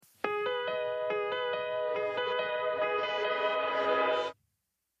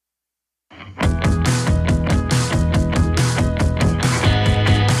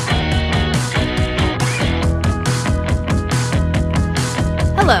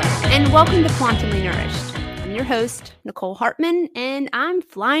and welcome to Quantumly Nourished. I'm your host, Nicole Hartman, and I'm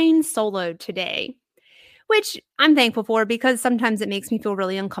flying solo today, which I'm thankful for because sometimes it makes me feel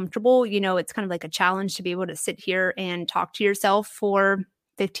really uncomfortable. It's kind of like a challenge to be able to sit here and talk to yourself for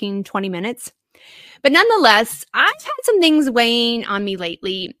 15, 20 minutes. But nonetheless, I've had some things weighing on me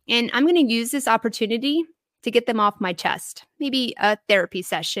lately, and I'm going to use this opportunity to get them off my chest, maybe a therapy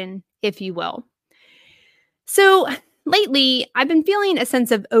session, if you will. So lately, I've been feeling a sense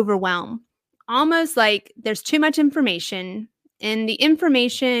of overwhelm, almost like there's too much information, and the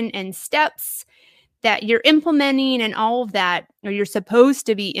information and steps that you're implementing and all of that, or you're supposed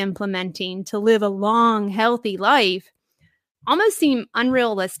to be implementing to live a long, healthy life, almost seem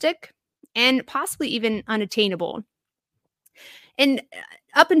unrealistic and possibly even unattainable. And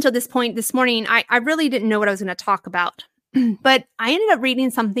up until this point this morning, I really didn't know what I was going to talk about. But I ended up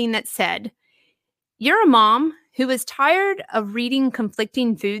reading something that said, you're a mom who is tired of reading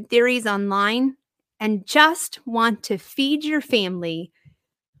conflicting food theories online and just want to feed your family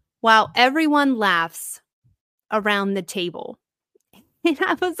while everyone laughs around the table. And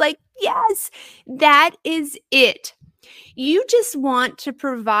I was like, yes, that is it. You just want to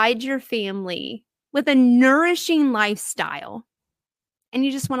provide your family with a nourishing lifestyle, and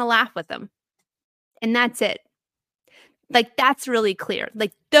you just want to laugh with them. And that's it. Like, that's really clear.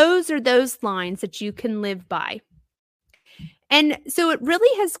 Like, those are those lines that you can live by. And so it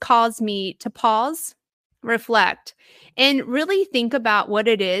really has caused me to pause, reflect, and really think about what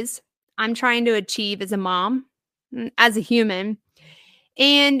it is I'm trying to achieve as a mom, as a human.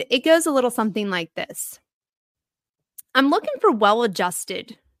 And it goes a little something like this. I'm looking for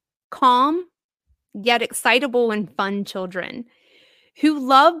well-adjusted, calm, yet excitable and fun children who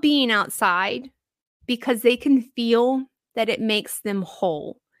love being outside because they can feel that it makes them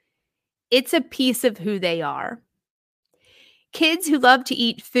whole. It's a piece of who they are. Kids who love to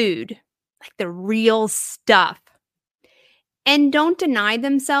eat food, like the real stuff, and don't deny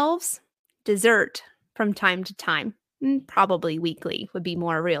themselves dessert from time to time. Probably weekly would be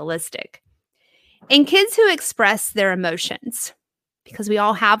more realistic. And kids who express their emotions, because we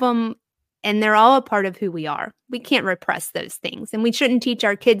all have them and they're all a part of who we are. We can't repress those things, and we shouldn't teach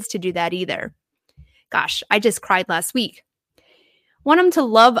our kids to do that either. Gosh, I just cried last week. Want them to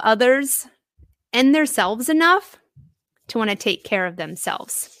love others and themselves enough to want to take care of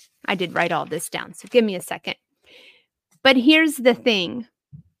themselves. I did write all this down, so give me a second. But here's the thing.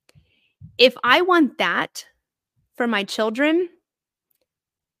 If I want that for my children,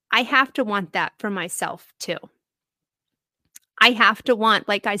 I have to want that for myself too. I have to want,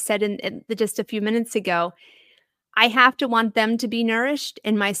 like I said in just a few minutes ago, I have to want them to be nourished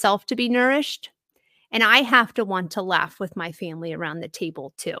and myself to be nourished. And I have to want to laugh with my family around the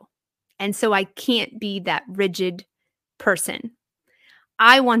table too. And so I can't be that rigid person.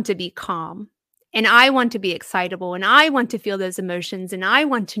 I want to be calm, and I want to be excitable, and I want to feel those emotions, and I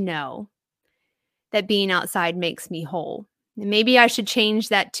want to know that being outside makes me whole. And maybe I should change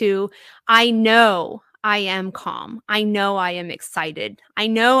that to, I know I am calm. I know I am excited. I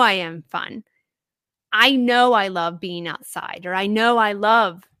know I am fun. I know I love being outside, or I know I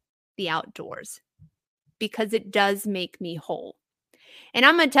love the outdoors, because it does make me whole. And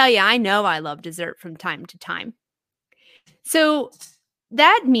I'm going to tell you, I know I love dessert from time to time. So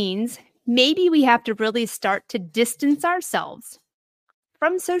that means maybe we have to really start to distance ourselves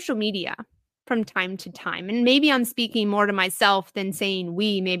from social media from time to time. And maybe I'm speaking more to myself than saying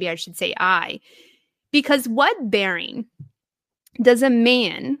we, maybe I should say I. Because what bearing does a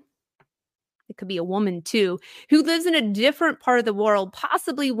man, it could be a woman too, who lives in a different part of the world,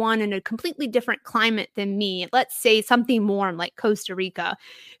 possibly one in a completely different climate than me, let's say something warm like Costa Rica,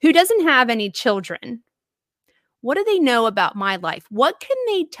 who doesn't have any children, what do they know about my life? What can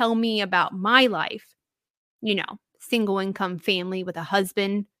they tell me about my life? Single income family with a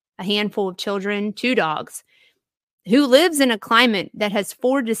husband, a handful of children, 2 dogs, who lives in a climate that has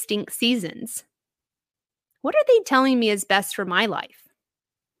 4 distinct seasons. What are they telling me is best for my life?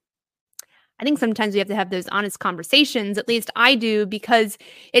 I think sometimes we have to have those honest conversations. At least I do, because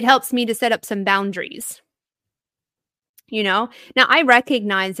it helps me to set up some boundaries. Now I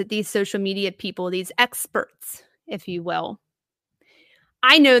recognize that these social media people, these experts, if you will,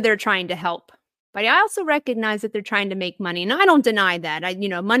 I know they're trying to help, but I also recognize that they're trying to make money. And I don't deny that.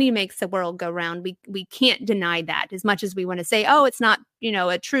 Money makes the world go round. We can't deny that, as much as we want to say, oh, it's not,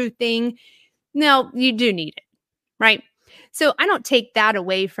 a true thing. No, you do need it, right? So I don't take that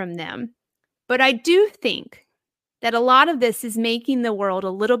away from them. But I do think that a lot of this is making the world a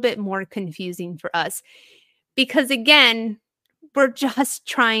little bit more confusing for us, because again, we're just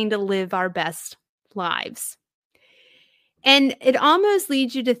trying to live our best lives. And it almost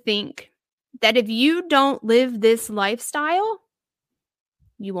leads you to think that if you don't live this lifestyle,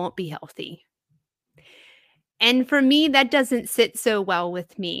 you won't be healthy. And for me, that doesn't sit so well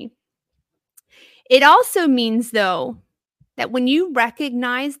with me. It also means, though, that when you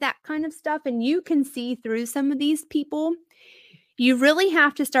recognize that kind of stuff and you can see through some of these people, you really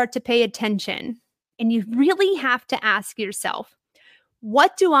have to start to pay attention and you really have to ask yourself,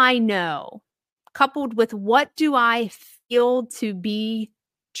 what do I know? Coupled with what do I feel to be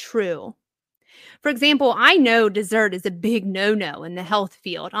true? For example, I know dessert is a big no-no in the health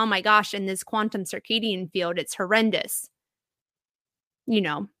field. Oh my gosh, in this quantum circadian field, it's horrendous. You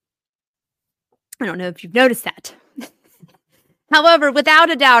know, I don't know if you've noticed that. However,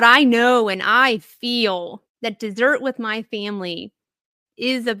 without a doubt, I know and I feel that dessert with my family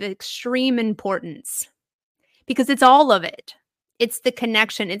is of extreme importance because it's all of it. It's the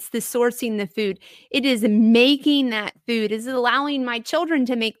connection. It's the sourcing the food. It is making that food. It's allowing my children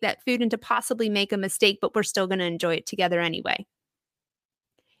to make that food and to possibly make a mistake, but we're still going to enjoy it together anyway.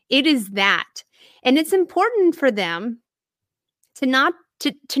 It is that. And it's important for them to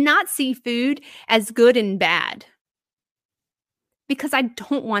not see food as good and bad. Because I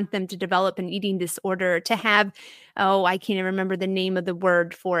don't want them to develop an eating disorder, to have, I can't even remember the name of the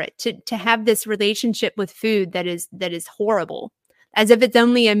word for it, to have this relationship with food that is horrible, as if it's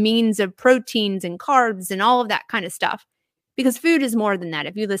only a means of proteins and carbs and all of that kind of stuff. Because food is more than that.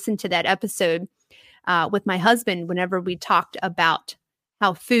 If you listen to that episode with my husband, whenever we talked about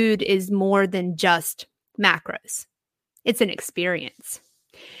how food is more than just macros, it's an experience.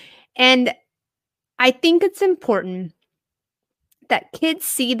 And I think it's important that kids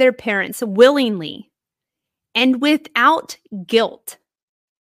see their parents willingly and without guilt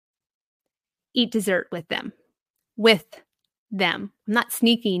eat dessert with them. I'm not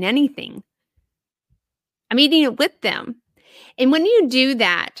sneaking anything. I'm eating it with them. And when you do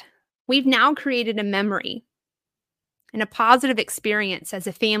that, we've now created a memory and a positive experience as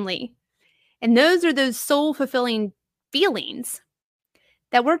a family. And those are those soul-fulfilling feelings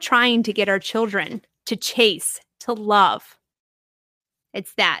that we're trying to get our children to chase, to love.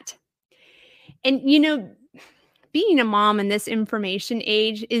 It's that. And, being a mom in this information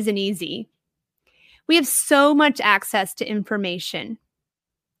age isn't easy. We have so much access to information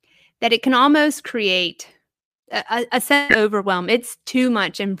that it can almost create a sense of overwhelm. It's too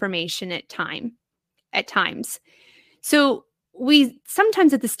much information at times. So we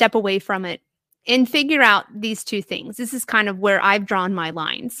sometimes have to step away from it and figure out these two things. This is kind of where I've drawn my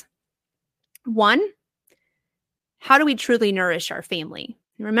lines. One, how do we truly nourish our family?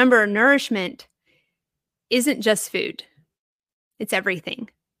 Remember, nourishment isn't just food. It's everything.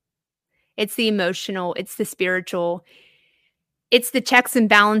 It's the emotional, it's the spiritual, it's the checks and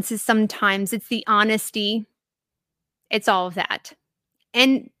balances sometimes, it's the honesty, it's all of that.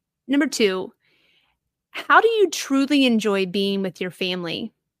 And number two, how do you truly enjoy being with your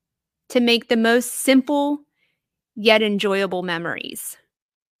family to make the most simple yet enjoyable memories?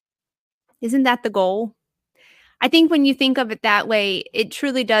 Isn't that the goal? I think when you think of it that way, it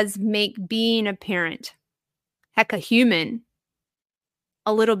truly does make being a parent, heck, a human,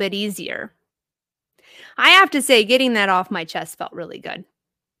 a little bit easier. I have to say, getting that off my chest felt really good.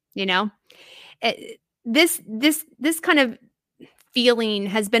 This kind of feeling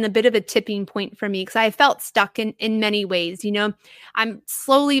has been a bit of a tipping point for me because I felt stuck in many ways. I'm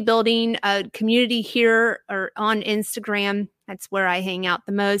slowly building a community here or on Instagram. That's where I hang out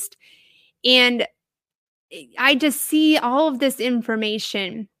the most. And I just see all of this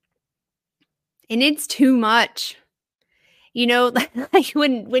information and it's too much. Like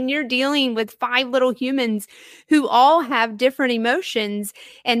when you're dealing with 5 little humans who all have different emotions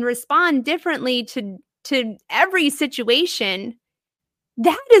and respond differently to every situation,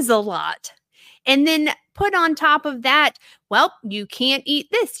 that is a lot. And then put on top of that, well, you can't eat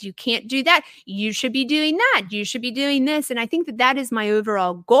this, you can't do that, you should be doing that, you should be doing this. And I think that is my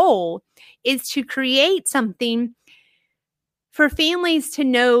overall goal, is to create something for families to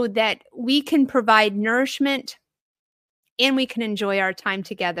know that we can provide nourishment and we can enjoy our time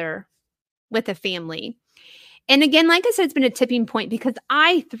together with a family. And again, like I said, it's been a tipping point because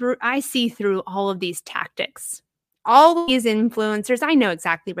I see through all of these tactics, all these influencers. I know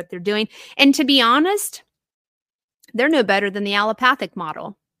exactly what they're doing. And to be honest, they're no better than the allopathic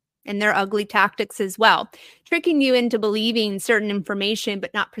model and their ugly tactics as well, tricking you into believing certain information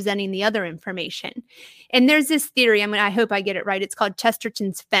but not presenting the other information. And there's this theory, I hope I get it right. It's called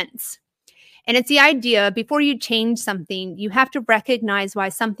Chesterton's fence. And it's the idea, before you change something, you have to recognize why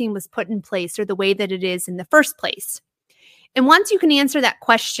something was put in place or the way that it is in the first place. And once you can answer that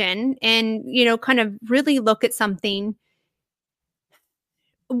question and, kind of really look at something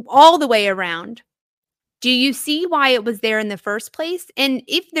all the way around. Do you see why it was there in the first place? And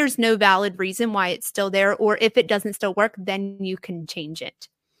if there's no valid reason why it's still there, or if it doesn't still work, then you can change it.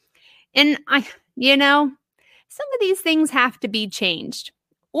 And you know, some of these things have to be changed.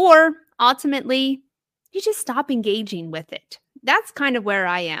 Or ultimately, you just stop engaging with it. That's kind of where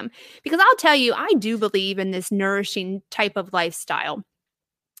I am. Because I'll tell you, I do believe in this nourishing type of lifestyle.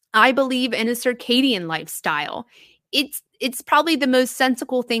 I believe in a circadian lifestyle. It's probably the most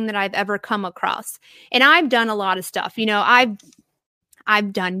sensible thing that I've ever come across. And I've done a lot of stuff.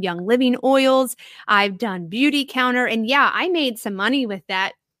 I've done Young Living oils, I've done Beauty Counter, and yeah, I made some money with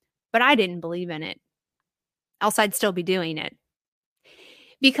that, but I didn't believe in it. Else I'd still be doing it.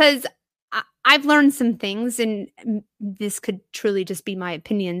 Because I've learned some things, and this could truly just be my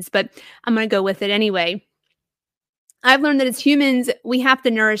opinions, but I'm going to go with it anyway. I've learned that as humans, we have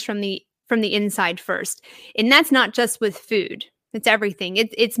to nourish from the inside first. And that's not just with food. It's everything.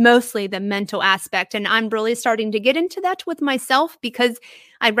 It's mostly the mental aspect. And I'm really starting to get into that with myself because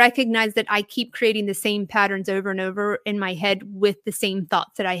I recognize that I keep creating the same patterns over and over in my head with the same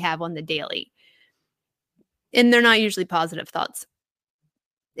thoughts that I have on the daily. And they're not usually positive thoughts.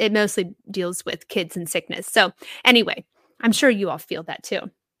 It mostly deals with kids and sickness. So anyway, I'm sure you all feel that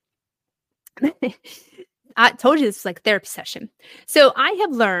too. I told you this was like a therapy session. So I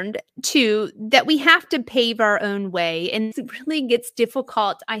have learned too that we have to pave our own way. And it really gets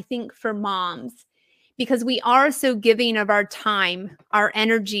difficult, I think, for moms because we are so giving of our time, our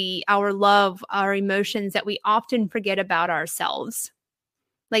energy, our love, our emotions that we often forget about ourselves.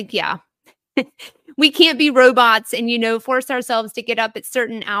 Like, yeah, we can't be robots and, force ourselves to get up at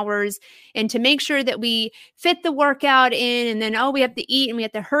certain hours and to make sure that we fit the workout in. And then, we have to eat and we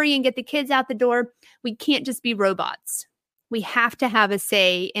have to hurry and get the kids out the door. We can't just be robots. We have to have a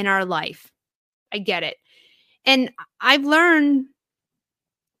say in our life. I get it. And I've learned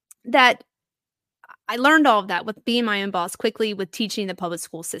that I learned all of that with being my own boss quickly with teaching the public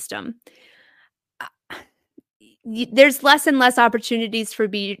school system. There's less and less opportunities to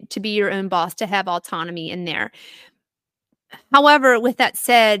be your own boss, to have autonomy in there. However, with that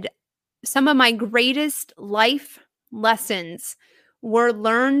said, some of my greatest life lessons were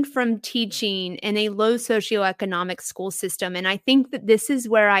learned from teaching in a low socioeconomic school system. And I think that this is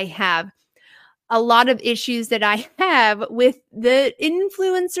where I have a lot of issues that I have with the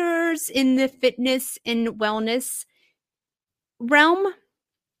influencers in the fitness and wellness realm.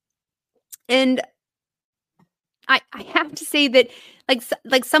 And I have to say that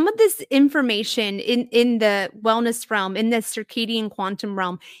like some of this information in the wellness realm, in the circadian quantum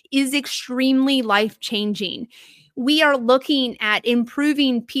realm, is extremely life-changing. We are looking at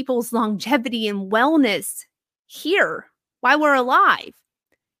improving people's longevity and wellness here while we're alive.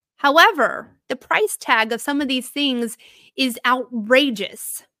 However, the price tag of some of these things is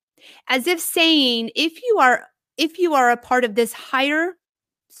outrageous. As if saying, if you are a part of this higher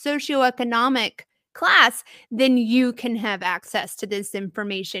socioeconomic class, then you can have access to this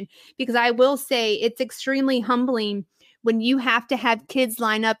information. Because I will say it's extremely humbling when you have to have kids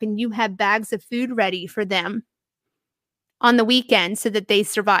line up and you have bags of food ready for them on the weekend so that they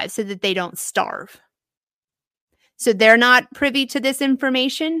survive, so that they don't starve. So they're not privy to this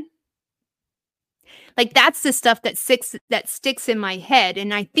information. Like that's the stuff that sticks in my head.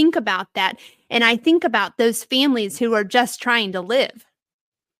 And I think about that. And I think about those families who are just trying to live.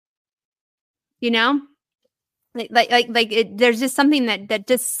 There's just something that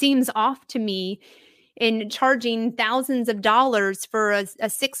just seems off to me in charging thousands of dollars for a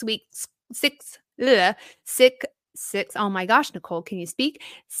 6 week, oh my gosh, Nicole, can you speak?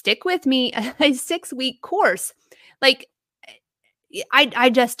 Stick with me, a 6-week course. Like, I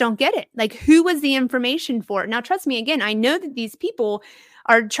just don't get it. Like, who was the information for? Now, trust me, again, I know that these people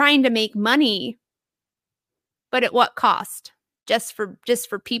are trying to make money, but at what cost? Just for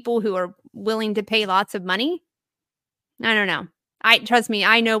people who are willing to pay lots of money? I don't know. Trust me,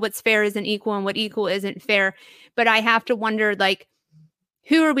 I know what's fair isn't equal and what equal isn't fair, but I have to wonder, like,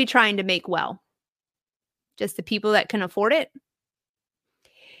 who are we trying to make well? Just the people that can afford it?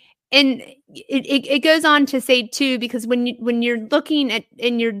 And it goes on to say too, because when you're looking at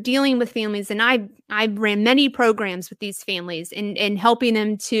and you're dealing with families, and I ran many programs with these families and helping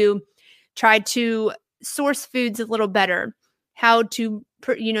them to try to source foods a little better, how to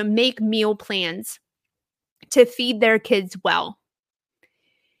make meal plans to feed their kids well.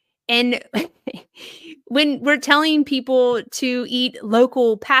 And when we're telling people to eat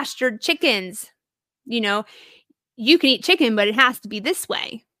local pastured chickens, you can eat chicken, but it has to be this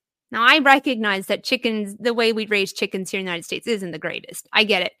way. Now, I recognize that chickens, the way we raise chickens here in the United States, isn't the greatest. I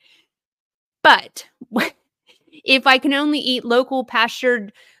get it. But If I can only eat local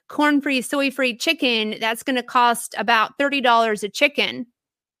pastured, corn-free, soy-free chicken, that's going to cost about $30 a chicken.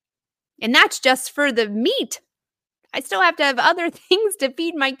 And that's just for the meat. I still have to have other things to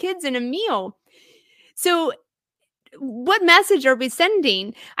feed my kids in a meal. So what message are we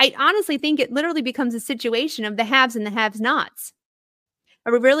sending? I honestly think it literally becomes a situation of the haves and the have-nots.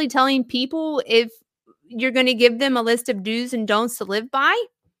 Are we really telling people if you're going to give them a list of do's and don'ts to live by,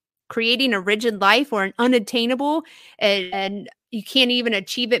 creating a rigid life or an unattainable and you can't even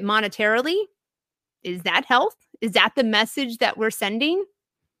achieve it monetarily? Is that health? Is that the message that we're sending?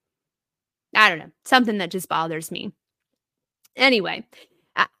 I don't know. Something that just bothers me. Anyway,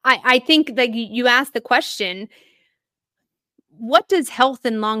 I think that you asked the question, what does health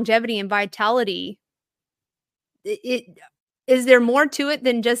and longevity and vitality, is there more to it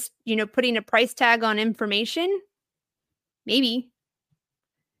than just, putting a price tag on information? Maybe.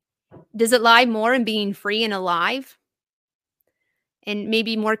 Does it lie more in being free and alive and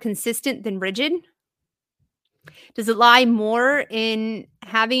maybe more consistent than rigid? Does it lie more in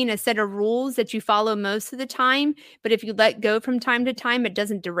having a set of rules that you follow most of the time, but if you let go from time to time, it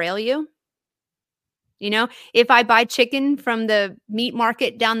doesn't derail you? If I buy chicken from the meat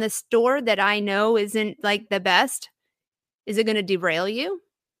market down the store that I know isn't like the best, is it going to derail you?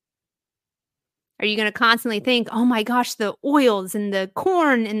 Are you going to constantly think, oh my gosh, the oils and the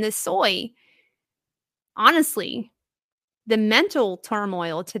corn and the soy? Honestly, the mental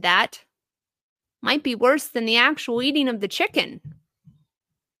turmoil to that might be worse than the actual eating of the chicken.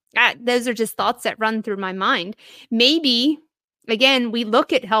 Those are just thoughts that run through my mind. Maybe, again, we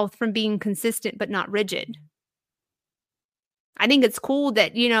look at health from being consistent but not rigid. I think it's cool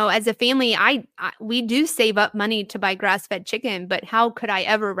that, as a family, we do save up money to buy grass-fed chicken, but how could I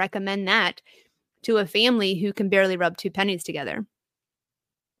ever recommend that to a family who can barely rub two pennies together?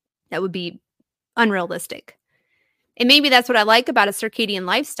 That would be unrealistic. And maybe that's what I like about a circadian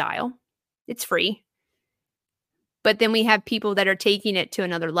lifestyle. It's free. But then we have people that are taking it to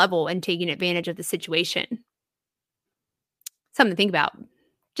another level and taking advantage of the situation. Something to think about.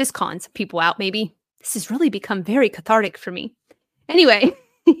 Just calling some people out, maybe. This has really become very cathartic for me. Anyway,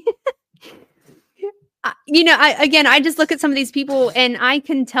 I just look at some of these people and I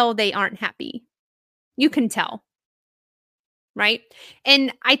can tell they aren't happy. You can tell. Right?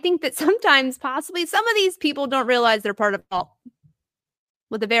 And I think that sometimes possibly some of these people don't realize they're part of a cult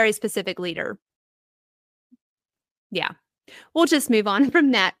with a very specific leader. Yeah. We'll just move on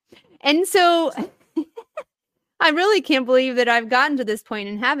from that. And so I really can't believe that I've gotten to this point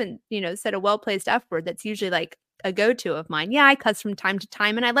and haven't, said a well-placed F word that's usually like a go-to of mine. Yeah, I cuss from time to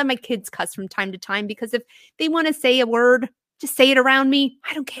time and I let my kids cuss from time to time because if they want to say a word, just say it around me.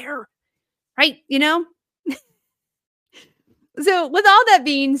 I don't care. Right? So with all that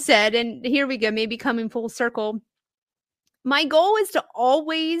being said, and here we go, maybe coming full circle, my goal is to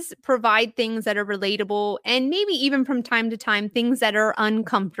always provide things that are relatable and maybe even from time to time, things that are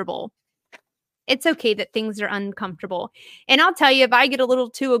uncomfortable. It's okay that things are uncomfortable. And I'll tell you, if I get a little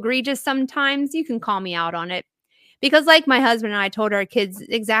too egregious sometimes, you can call me out on it. Because like my husband and I told our kids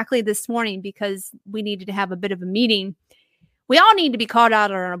exactly this morning, because we needed to have a bit of a meeting, we all need to be called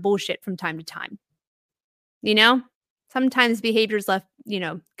out on our bullshit from time to time. Sometimes behaviors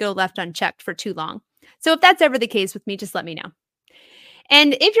go left unchecked for too long. So if that's ever the case with me, just let me know.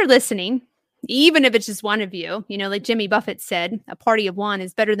 And if you're listening, even if it's just one of you, like Jimmy Buffett said, a party of one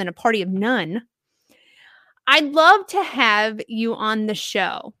is better than a party of none. I'd love to have you on the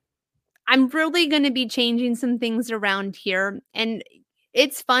show. I'm really going to be changing some things around here. And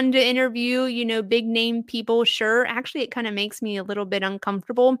it's fun to interview, big name people. Sure. Actually, it kind of makes me a little bit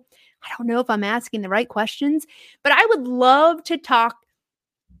uncomfortable. I don't know if I'm asking the right questions, but I would love to talk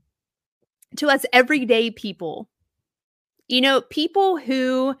to us everyday people. People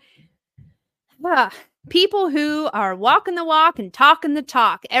who are walking the walk and talking the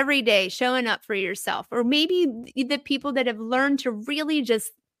talk every day, showing up for yourself. Or maybe the people that have learned to really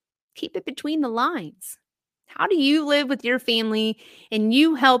just keep it between the lines. How do you live with your family and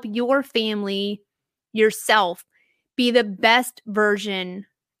you help your family, yourself, be the best version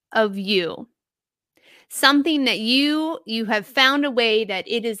of you? Something that you have found a way that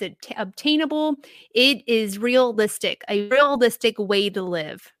it is obtainable. It is realistic, a realistic way to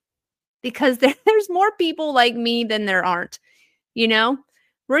live. Because there's more people like me than there aren't.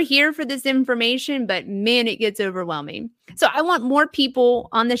 We're here for this information, but man, it gets overwhelming. So I want more people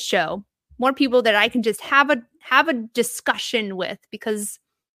on the show, more people that I can just have a discussion with, because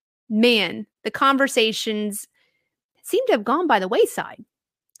man, the conversations seem to have gone by the wayside.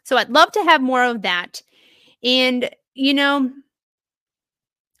 So I'd love to have more of that. And,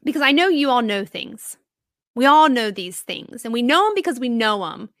 because I know you all know things. We all know these things, and we know them because we know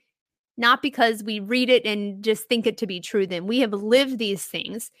them, not because we read it and just think it to be true. Then we have lived these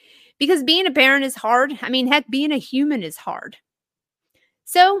things because being a parent is hard. I mean, heck, being a human is hard.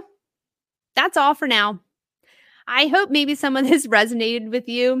 So that's all for now. I hope maybe some of this resonated with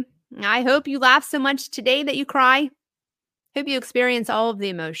you. I hope you laugh so much today that you cry. Hope you experience all of the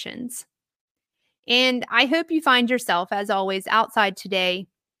emotions. And I hope you find yourself, as always, outside today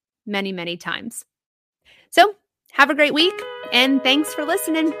many, many times. So have a great week, and thanks for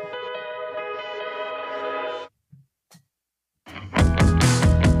listening.